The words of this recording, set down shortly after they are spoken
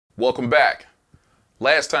Welcome back.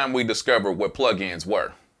 Last time we discovered what plugins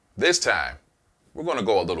were. This time, we're going to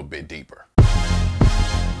go a little bit deeper.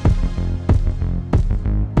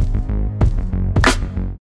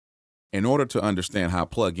 In order to understand how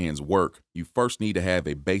plugins work, you first need to have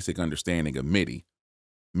a basic understanding of MIDI.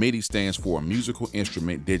 MIDI stands for a Musical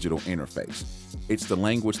Instrument Digital Interface. It's the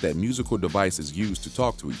language that musical devices use to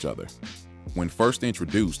talk to each other. When first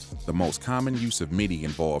introduced, the most common use of MIDI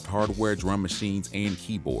involved hardware drum machines and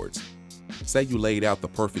keyboards. Say you laid out the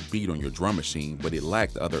perfect beat on your drum machine, but it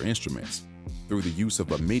lacked other instruments. Through the use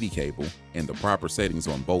of a MIDI cable and the proper settings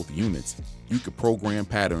on both units, you could program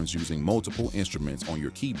patterns using multiple instruments on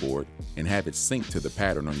your keyboard and have it sync to the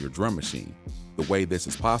pattern on your drum machine. The way this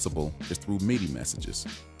is possible is through MIDI messages.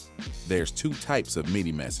 There's two types of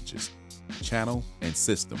MIDI messages: channel and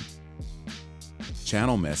system.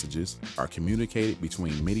 Channel messages are communicated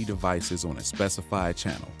between MIDI devices on a specified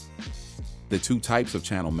channel. The two types of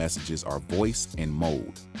channel messages are voice and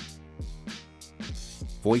mode.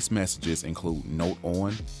 Voice messages include note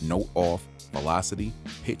on, note off, velocity,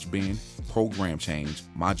 pitch bend, program change,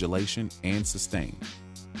 modulation, and sustain.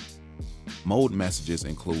 Mode messages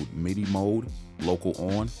include MIDI mode, local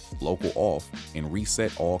on, local off, and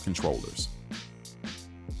reset all controllers.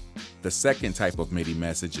 The second type of MIDI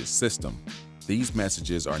message is system. These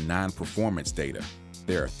messages are non-performance data.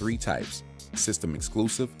 There are three types: system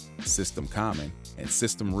exclusive, system common, and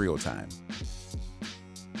system real-time.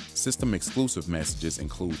 System exclusive messages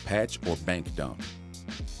include patch or bank dump.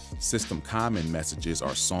 System common messages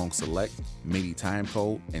are song select, MIDI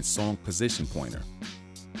timecode, and song position pointer.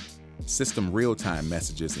 System real-time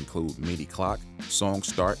messages include MIDI clock, song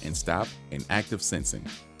start and stop, and active sensing.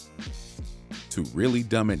 To really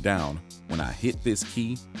dumb it down, when I hit this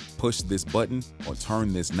key, push this button, or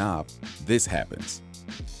turn this knob, this happens.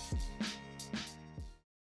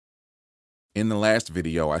 In the last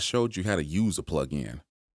video, I showed you how to use a plugin.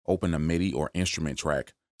 Open a MIDI or instrument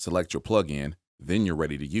track, select your plugin, then you're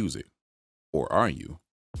ready to use it. Or are you?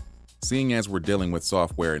 Seeing as we're dealing with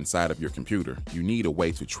software inside of your computer, you need a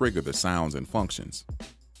way to trigger the sounds and functions.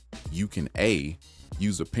 You can A,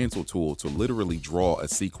 use a pencil tool to literally draw a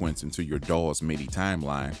sequence into your DAW's MIDI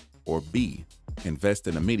timeline, or B, invest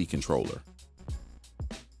in a MIDI controller.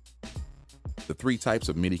 The three types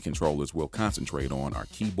of MIDI controllers we'll concentrate on are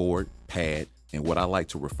keyboard, pad, and what I like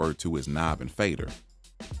to refer to as knob and fader.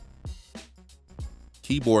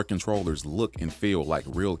 Keyboard controllers look and feel like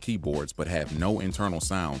real keyboards but have no internal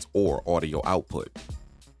sounds or audio output.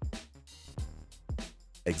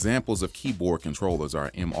 Examples of keyboard controllers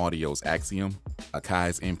are M-Audio's Axiom,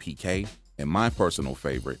 Akai's MPK, and my personal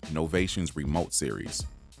favorite, Novation's Remote Series.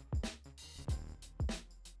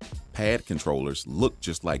 Pad controllers look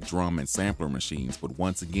just like drum and sampler machines, but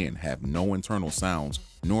once again have no internal sounds,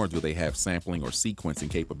 nor do they have sampling or sequencing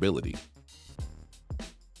capability.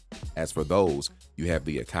 As for those, you have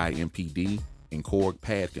the Akai MPD and Korg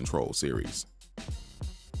Pad Control series.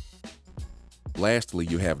 Lastly,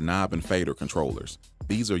 you have knob and fader controllers.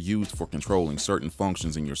 These are used for controlling certain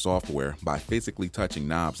functions in your software by physically touching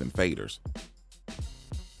knobs and faders.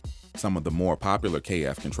 Some of the more popular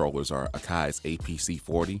KF controllers are Akai's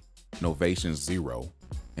APC40, Novation's Zero,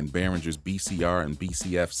 and Behringer's BCR and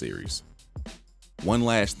BCF series. One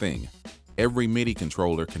last thing. Every MIDI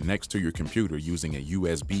controller connects to your computer using a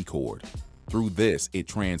USB cord. Through this, it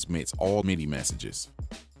transmits all MIDI messages.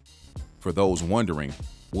 For those wondering,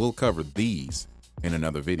 we'll cover these in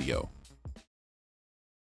another video.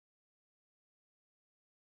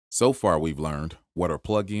 So far, we've learned what are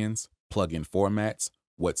plugins, plugin formats,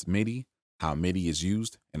 what's MIDI, how MIDI is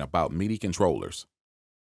used, and about MIDI controllers.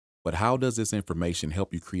 But how does this information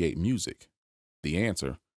help you create music? The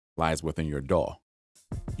answer lies within your DAW.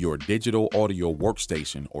 Your digital audio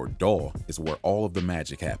workstation, or DAW, is where all of the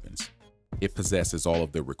magic happens. It possesses all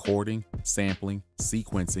of the recording, sampling,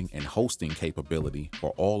 sequencing, and hosting capability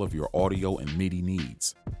for all of your audio and MIDI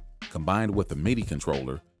needs. Combined with a MIDI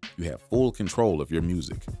controller, you have full control of your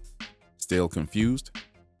music. Still confused?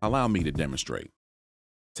 Allow me to demonstrate.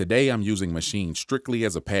 Today I'm using Machine strictly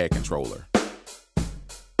as a pad controller.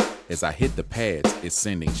 As I hit the pads, it's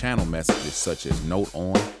sending channel messages such as note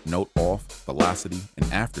on, note off, velocity, and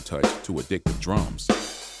aftertouch to addictive drums.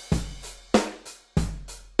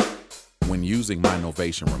 When using my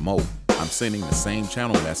Novation remote, I'm sending the same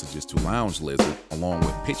channel messages to Lounge Lizard along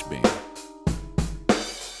with pitch bend.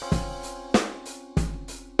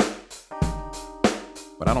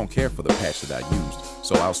 But I don't care for the patch that I used,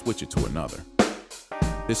 so I'll switch it to another.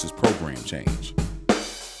 This is program change.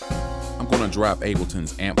 I'm going to drop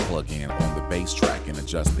Ableton's amp plugin on the bass track and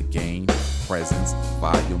adjust the gain, presence,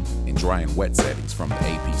 volume, and dry and wet settings from the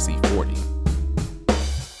APC40.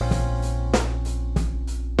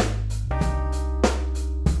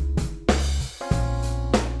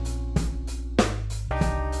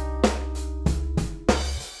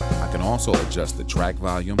 also adjust the track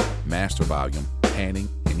volume, master volume, panning,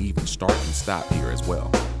 and even start and stop here as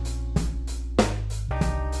well.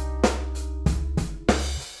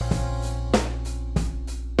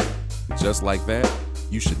 Just like that,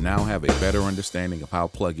 you should now have a better understanding of how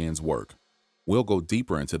plugins work. We'll go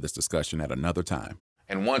deeper into this discussion at another time.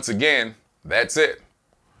 And once again, that's it.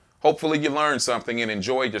 Hopefully you learned something and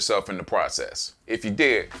enjoyed yourself in the process. If you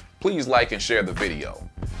did, please like and share the video.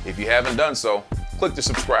 If you haven't done so, click the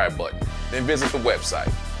subscribe button, then visit the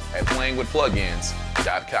website at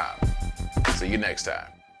PlayingWithPlugins.com. See you next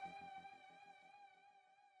time.